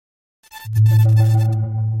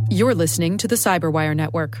You're listening to the Cyberwire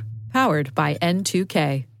Network, powered by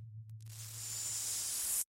N2K.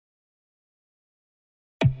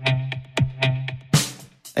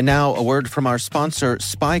 And now a word from our sponsor,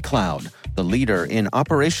 SpyCloud, the leader in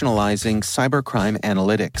operationalizing cybercrime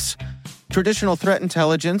analytics. Traditional threat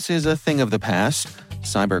intelligence is a thing of the past.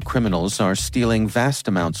 Cyber criminals are stealing vast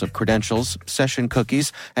amounts of credentials, session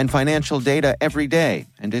cookies, and financial data every day,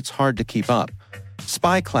 and it's hard to keep up.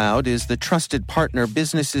 SpyCloud is the trusted partner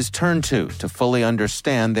businesses turn to fully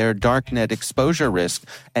understand their darknet exposure risk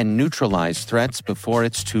and neutralize threats before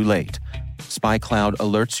it's too late. SpyCloud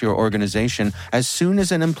alerts your organization as soon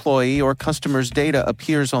as an employee or customer's data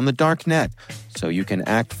appears on the darknet, so you can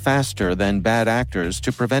act faster than bad actors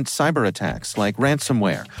to prevent cyber attacks like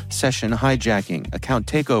ransomware, session hijacking, account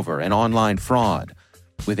takeover, and online fraud.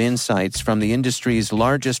 With insights from the industry's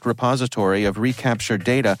largest repository of recaptured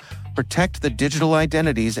data, protect the digital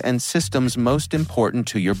identities and systems most important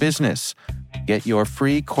to your business. Get your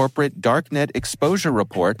free corporate darknet exposure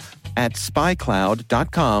report at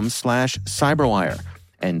spycloud.com/cyberwire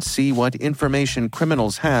and see what information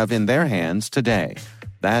criminals have in their hands today.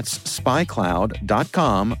 That's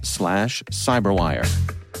spycloud.com/cyberwire.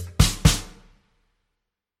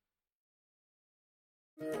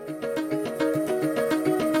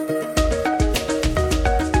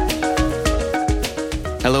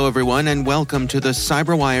 Hello, everyone, and welcome to the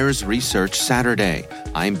CyberWire's Research Saturday.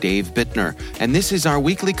 I'm Dave Bittner, and this is our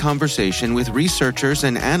weekly conversation with researchers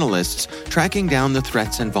and analysts tracking down the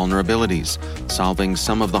threats and vulnerabilities, solving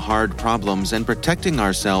some of the hard problems, and protecting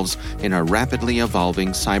ourselves in a rapidly evolving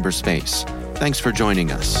cyberspace. Thanks for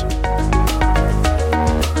joining us.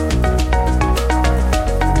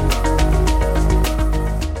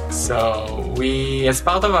 So as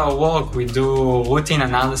part of our work, we do routine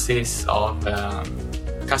analysis of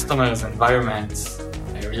customers' environments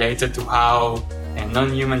related to how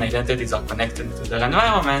non-human identities are connected to their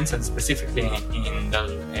environments, and specifically in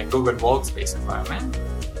the Google Workspace environment.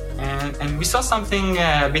 And we saw something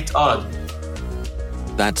a bit odd.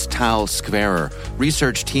 That's Tal Skverer,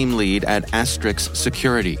 research team lead at Asterix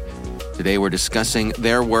Security. Today we're discussing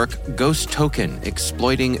their work, Ghost Token,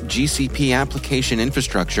 exploiting GCP application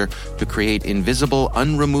infrastructure to create invisible,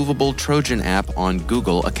 unremovable Trojan app on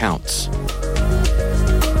Google accounts.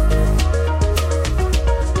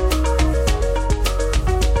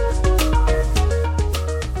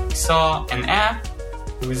 Saw an app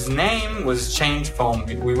whose name was changed from,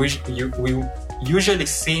 we usually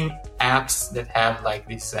see apps that have like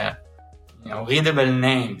this, readable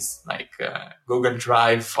names, like Google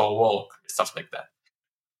Drive for work, stuff like that.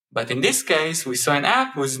 But in this case, we saw an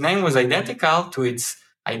app whose name was identical to its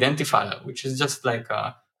identifier, which is just like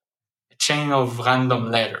a chain of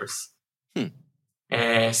random letters.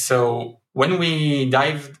 So when we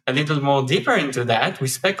dived a little more deeper into that, we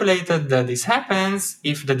speculated that this happens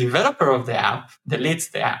if the developer of the app deletes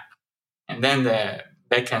the app. And then the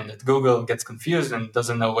backend at Google gets confused and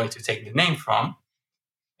doesn't know where to take the name from.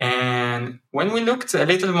 And when we looked a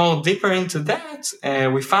little more deeper into that,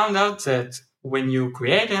 we found out that when you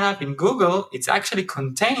create an app in Google, it's actually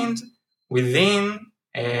contained within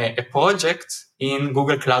a project in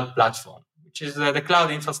Google Cloud Platform, which is the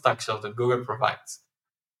cloud infrastructure that Google provides.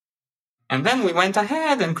 And then we went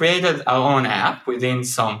ahead and created our own app within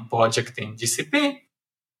some project in GCP.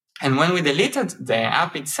 And when we deleted the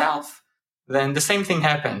app itself, then the same thing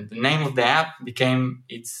happened. The name of the app became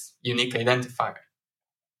its unique identifier.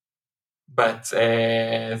 But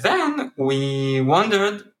then we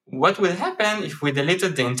wondered what would happen if we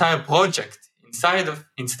deleted the entire project instead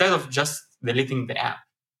of just deleting the app.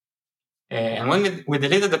 And when we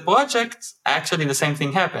deleted the project, actually the same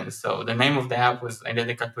thing happened. So the name of the app was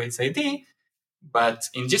identical to its ID. But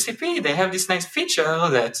in GCP, they have this nice feature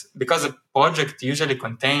that because a project usually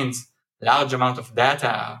contains large amount of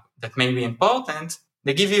data that may be important,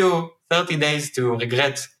 they give you 30 days to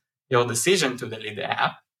regret your decision to delete the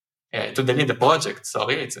app, to delete the project,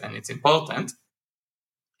 and it's important.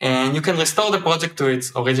 And you can restore the project to its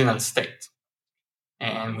original state.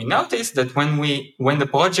 And we noticed that when the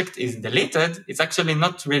project is deleted, it's actually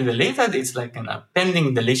not really deleted. It's like in a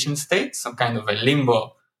pending deletion state, some kind of a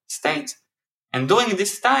limbo state. And during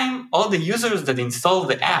this time, all the users that install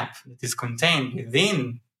the app that is contained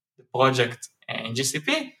within the project in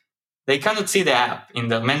GCP, they cannot see the app in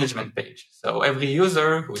the management page. So every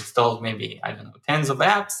user who installed maybe, tens of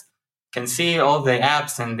apps can see all the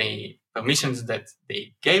apps and the permissions that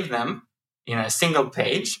they gave them in a single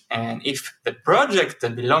page. And if the project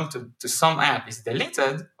that belonged to some app is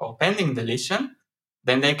deleted or pending deletion,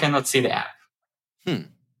 then they cannot see the app.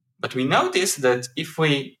 But we noticed that if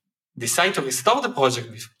we decide to restore the project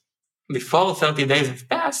before 30 days have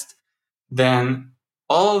passed, then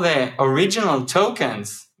all the original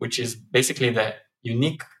tokens, which is basically the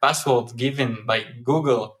unique password given by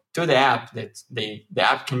Google to the app that the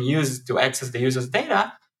app can use to access the user's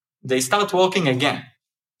data, they start working again.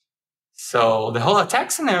 So the whole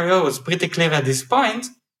attack scenario was pretty clear at this point.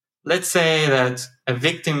 Let's say that a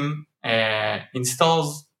victim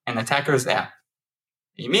installs an attacker's app.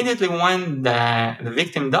 Immediately when the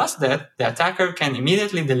victim does that, the attacker can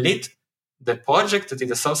immediately delete the project that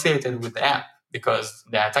is associated with the app because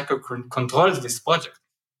the attacker controls this project.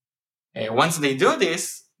 Once they do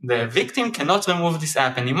this, the victim cannot remove this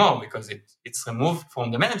app anymore because it's removed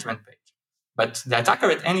from the management page. But the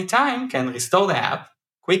attacker at any time can restore the app,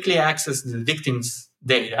 quickly access the victim's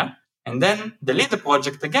data, and then delete the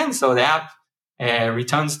project again so the app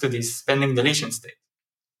returns to this pending deletion state.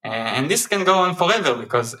 And this can go on forever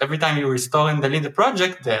because every time you restore and delete the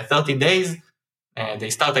project, the 30 days, they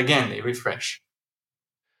start again, they refresh.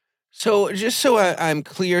 So just so I'm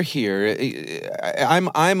clear here,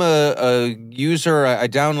 I'm a user. I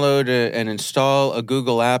download and install a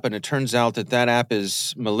Google app, and it turns out that app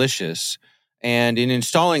is malicious. And in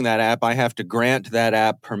installing that app, I have to grant that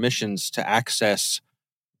app permissions to access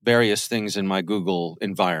various things in my Google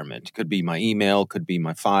environment. It could be my email, could be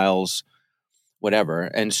my files, whatever.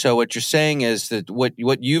 And so what you're saying is that what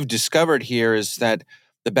you've discovered here is that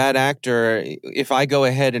the bad actor, if I go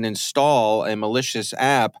ahead and install a malicious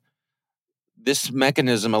app, this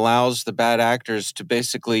mechanism allows the bad actors to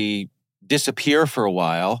basically disappear for a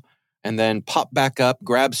while and then pop back up,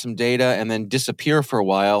 grab some data, and then disappear for a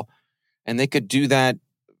while. And they could do that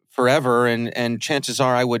forever, and chances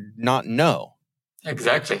are I would not know.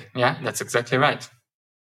 Exactly. Yeah, that's exactly right.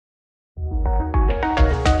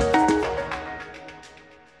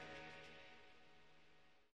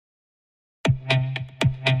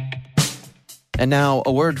 And now,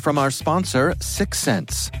 a word from our sponsor, 6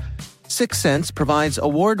 Sense. 6 Sense provides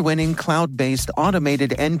award-winning cloud-based automated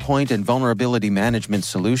endpoint and vulnerability management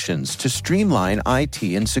solutions to streamline IT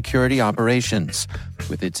and security operations.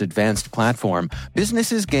 With its advanced platform,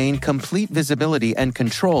 businesses gain complete visibility and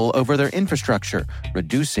control over their infrastructure,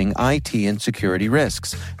 reducing IT and security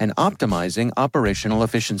risks and optimizing operational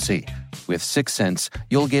efficiency. With 6 Sense,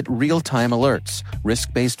 you'll get real-time alerts,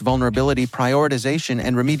 risk-based vulnerability prioritization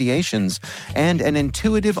and remediations, and an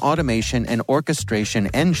intuitive automation and orchestration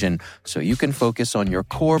engine so you can focus on your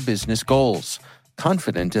core business goals,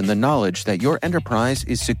 confident in the knowledge that your enterprise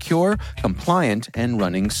is secure, compliant, and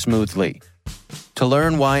running smoothly. To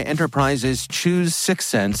learn why enterprises choose 6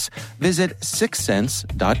 Sense, visit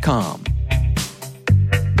 6sense.com.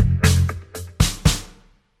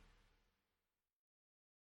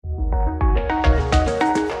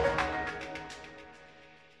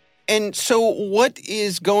 And so what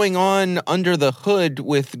is going on under the hood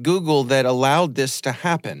with Google that allowed this to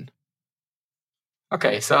happen?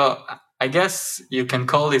 Okay, so I guess you can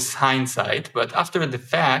call this hindsight, but after the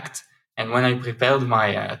fact, and when I prepared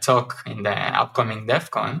my talk in the upcoming DEF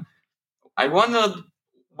CON, I wondered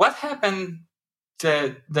what happened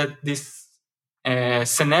that this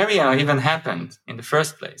scenario even happened in the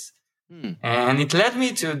first place. And it led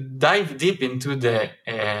me to dive deep into the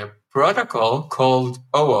protocol called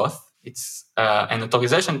OAuth. It's an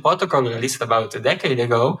authorization protocol released about a decade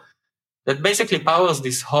ago that basically powers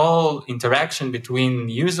this whole interaction between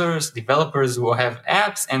users, developers who have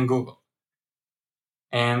apps, and Google.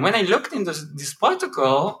 And when I looked into this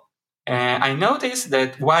protocol, I noticed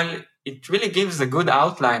that while it really gives a good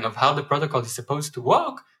outline of how the protocol is supposed to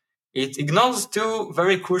work, it ignores two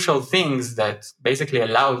very crucial things that basically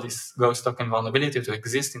allow this ghost token vulnerability to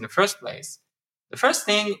exist in the first place. The first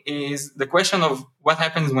thing is the question of what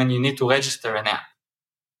happens when you need to register an app.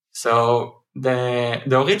 So the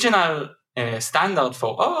original standard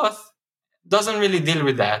for OAuth doesn't really deal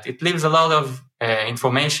with that. It leaves a lot of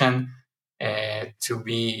information to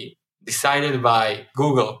be decided by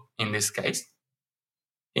Google in this case.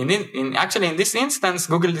 In this instance,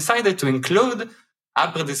 Google decided to include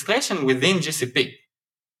app registration within GCP,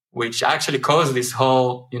 which actually caused this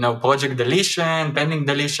whole, project deletion, pending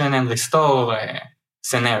deletion, and restore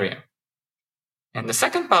scenario. And the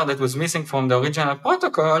second part that was missing from the original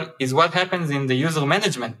protocol is what happens in the user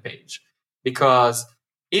management page. Because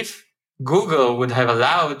if Google would have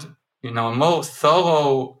allowed, a more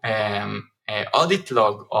thorough audit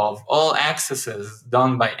log of all accesses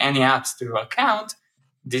done by any apps to your account,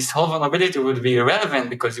 this whole vulnerability would be irrelevant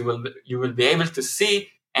because you will be able to see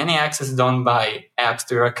any access done by apps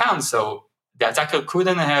to your account. So the attacker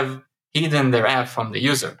couldn't have hidden their app from the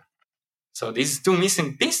user. So these two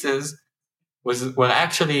missing pieces were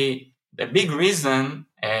actually the big reason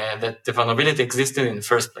that the vulnerability existed in the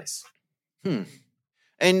first place.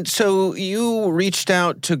 And so you reached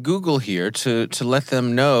out to Google here to let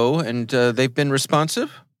them know, and they've been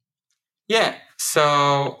responsive? Yeah,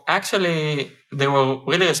 so actually they were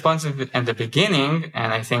really responsive at the beginning,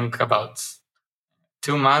 and I think about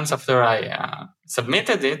 2 months after I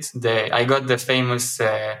submitted it, I got the famous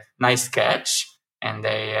nice catch, and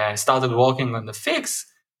they started working on the fix,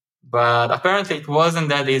 but apparently it wasn't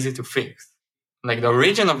that easy to fix. Like the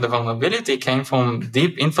origin of the vulnerability came from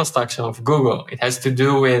deep infrastructure of Google. It has to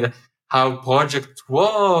do with how projects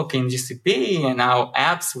work in GCP and how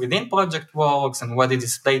apps within project works and what they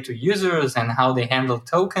display to users and how they handle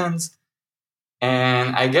tokens.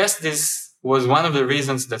 And I guess this was one of the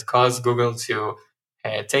reasons that caused Google to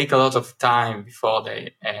take a lot of time before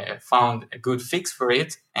they found a good fix for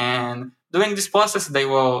it. And during this process, they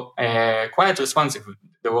were quite responsive.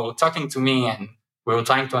 They were talking to me and we were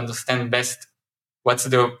trying to understand best what's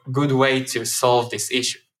the good way to solve this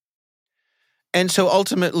issue. And so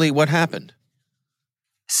ultimately, what happened?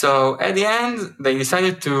 So at the end, they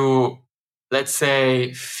decided to, let's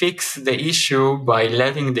say, fix the issue by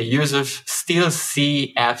letting the users still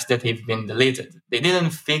see apps that have been deleted. They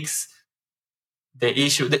didn't fix the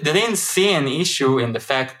issue. They didn't see an issue in the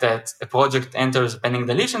fact that a project enters a pending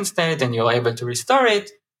deletion state and you're able to restore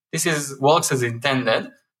it. This works as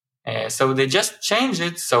intended. So they just change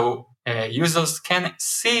it so users can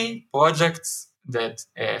see apps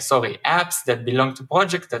that belong to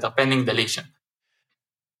projects that are pending deletion.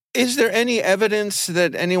 Is there any evidence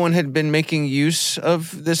that anyone had been making use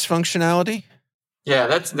of this functionality? Yeah,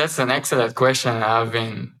 that's an excellent question. I've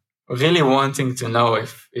been really wanting to know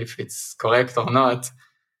if it's correct or not,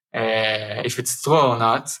 if it's true or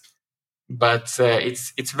not. But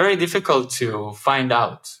it's very difficult to find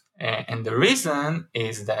out. And the reason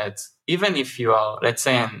is that even if you are, let's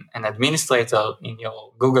say, an administrator in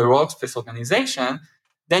your Google Workspace organization,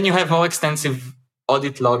 then you have more extensive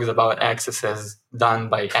audit logs about accesses done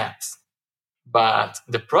by apps. But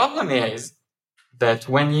the problem is that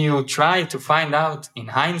when you try to find out in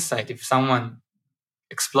hindsight if someone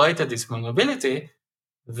exploited this vulnerability,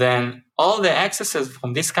 then all the accesses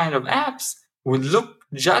from this kind of apps would look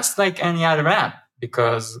just like any other app.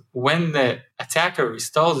 Because when the attacker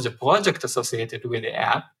restores the project associated with the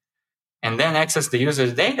app and then access the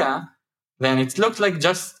user's data, then it looks like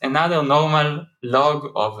just another normal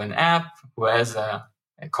log of an app who has a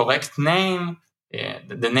correct name.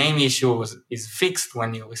 The name issue is fixed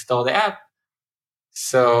when you restore the app.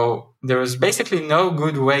 So there is basically no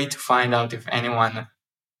good way to find out if anyone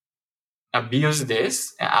abused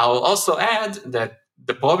this. I'll also add that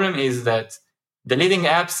the problem is that deleting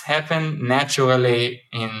apps happen naturally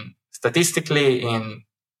statistically in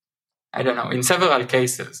several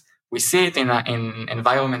cases. We see it in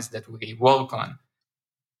environments that we work on.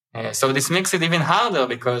 So this makes it even harder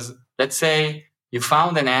because let's say you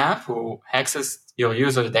found an app who accessed your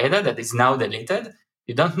user data that is now deleted.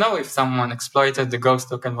 You don't know if someone exploited the ghost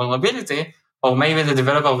token vulnerability, or maybe the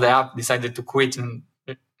developer of the app decided to quit and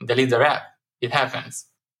delete their app. It happens.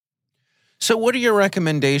 So what are your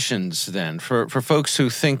recommendations then for folks who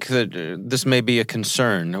think that this may be a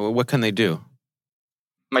concern? What can they do?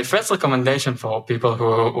 My first recommendation for people who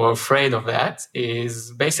are afraid of that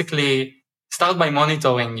is basically start by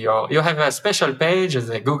monitoring you have a special page as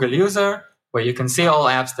a Google user where you can see all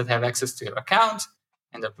apps that have access to your account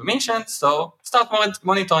and their permissions. So start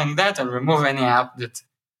monitoring that and remove any app that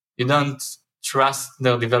you don't trust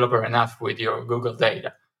their developer enough with your Google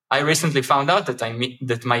data. I recently found out that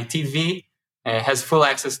my TV has full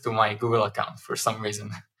access to my Google account for some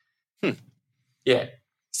reason. Yeah.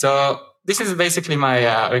 So this is basically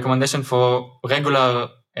my recommendation for regular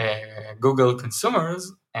Google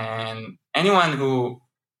consumers, and anyone who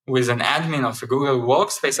is an admin of a Google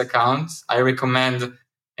Workspace account, I recommend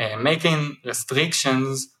making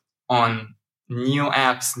restrictions on new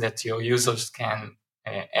apps that your users can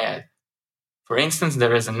add. For instance,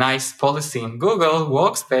 there is a nice policy in Google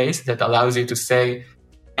Workspace that allows you to say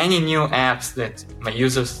any new apps that my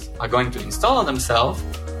users are going to install themselves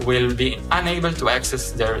will be unable to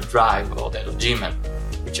access their Drive or their Gmail,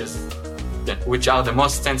 which are the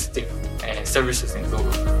most sensitive services in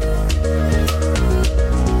Google.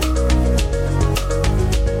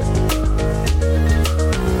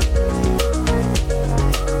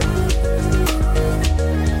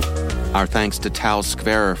 Our thanks to Tal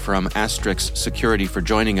Skverer from Asterix Security for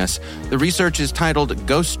joining us. The research is titled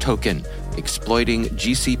Ghost Token, Exploiting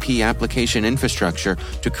GCP Application Infrastructure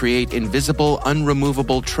to Create Invisible,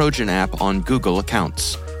 Unremovable Trojan App on Google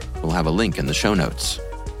Accounts. We'll have a link in the show notes.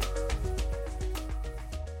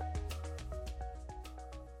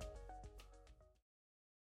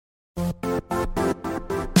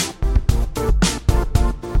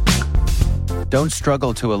 Don't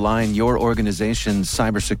struggle to align your organization's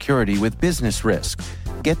cybersecurity with business risk.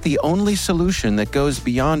 Get the only solution that goes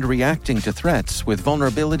beyond reacting to threats with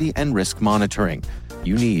vulnerability and risk monitoring.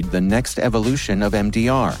 You need the next evolution of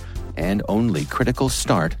MDR, and only Critical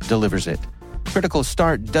Start delivers it. Critical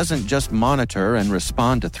Start doesn't just monitor and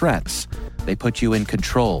respond to threats. They put you in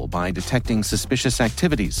control by detecting suspicious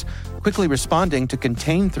activities, quickly responding to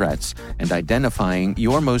contain threats, and identifying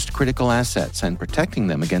your most critical assets and protecting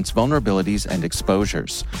them against vulnerabilities and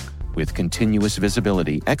exposures. With continuous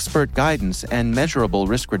visibility, expert guidance, and measurable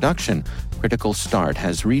risk reduction, Critical Start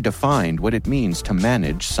has redefined what it means to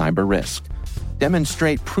manage cyber risk.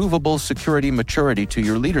 Demonstrate provable security maturity to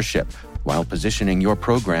your leadership while positioning your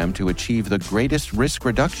program to achieve the greatest risk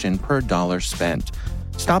reduction per dollar spent.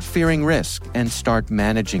 Stop fearing risk and start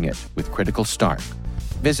managing it with Critical Start.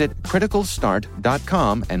 Visit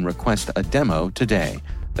criticalstart.com and request a demo today.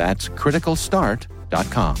 That's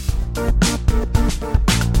criticalstart.com.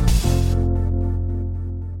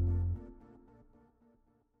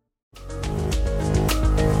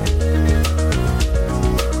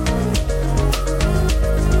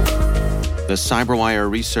 The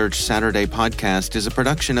CyberWire Research Saturday podcast is a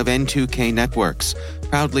production of N2K Networks,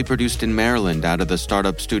 proudly produced in Maryland out of the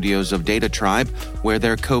startup studios of Data Tribe, where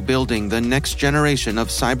they're co-building the next generation of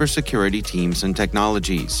cybersecurity teams and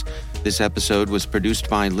technologies. This episode was produced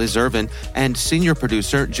by Liz Irvin and senior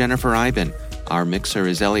producer Jennifer Iben. Our mixer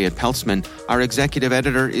is Elliot Peltzman. Our executive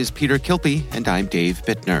editor is Peter Kilpie, and I'm Dave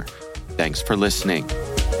Bittner. Thanks for listening.